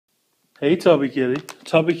Hey, Tubby Kitty.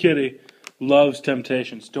 Tubby Kitty loves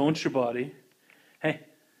Temptations, don't you, buddy? Hey,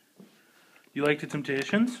 you like the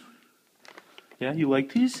Temptations? Yeah, you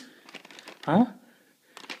like these? Huh?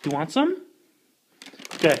 You want some?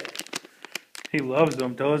 Okay. He loves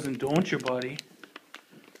them, don't you, buddy?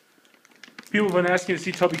 People have been asking to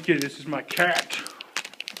see Tubby Kitty. This is my cat.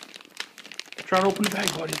 Try to open the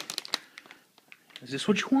bag, buddy. Is this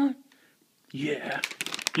what you want? Yeah.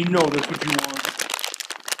 You know that's what you want.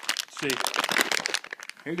 Let's see.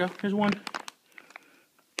 Here you go. Here's one.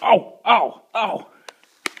 Ow! Ow! Ow!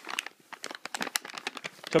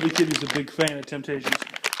 Tubby Kitty's a big fan of Temptations.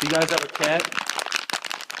 If you guys have a cat,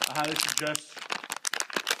 I highly suggest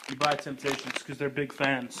you buy Temptations because they're big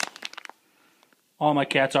fans. All my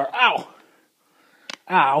cats are. Ow!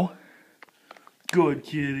 Ow! Good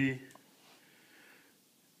kitty.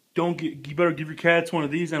 You better give your cats one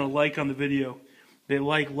of these and a like on the video. They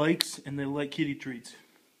like likes and they like kitty treats.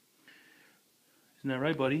 Isn't that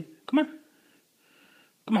right, buddy? Come on.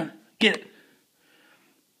 Come on. Get it.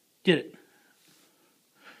 Get it.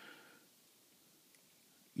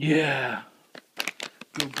 Yeah.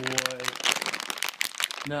 Good boy.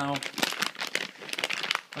 Now,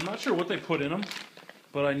 I'm not sure what they put in him,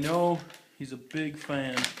 but I know he's a big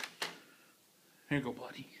fan. Here you go,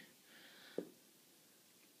 buddy.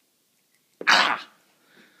 Ah!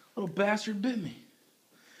 Little bastard bit me.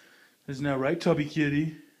 Isn't that right, Tubby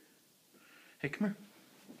Kitty? Hey, come here.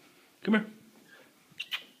 Come here.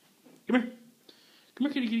 Come here. Come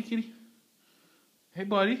here, kitty, kitty, kitty. Hey,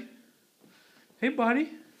 buddy. Hey, buddy.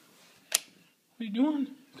 What are you doing?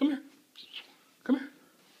 Come here. Come here.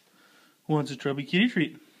 Who wants a Tubby Kitty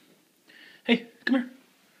treat? Hey, come here.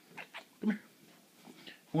 Come here.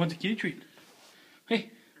 Who wants a kitty treat?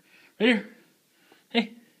 Hey, right here.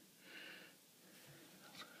 Hey.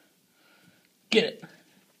 Get it.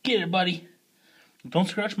 Get it, buddy. Don't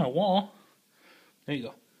scratch my wall. There you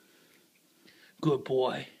go. Good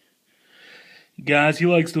boy. Guys, he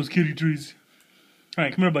likes those kitty trees.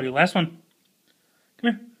 Alright, come here, buddy. Last one.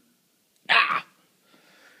 Come here. Ah!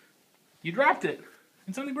 You dropped it.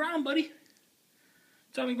 It's on the ground, buddy.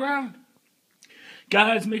 It's on the ground.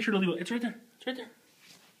 Guys, make sure to leave it. It's right there. It's right there.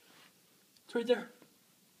 It's right there.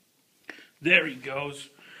 There he goes.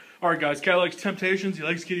 Alright, guys. Cat likes Temptations. He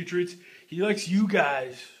likes kitty treats. He likes you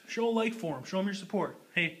guys. Show a like for him. Show him your support.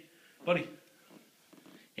 Hey, buddy.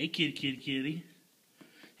 Hey, kitty, kitty, kitty.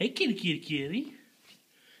 Hey, kitty, kitty, kitty.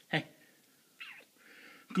 Hey.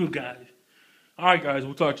 Good guy. Alright, guys.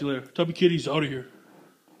 We'll talk to you later. Tubby Kitty's out of here.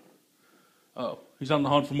 Uh-oh. He's on the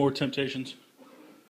hunt for more Temptations.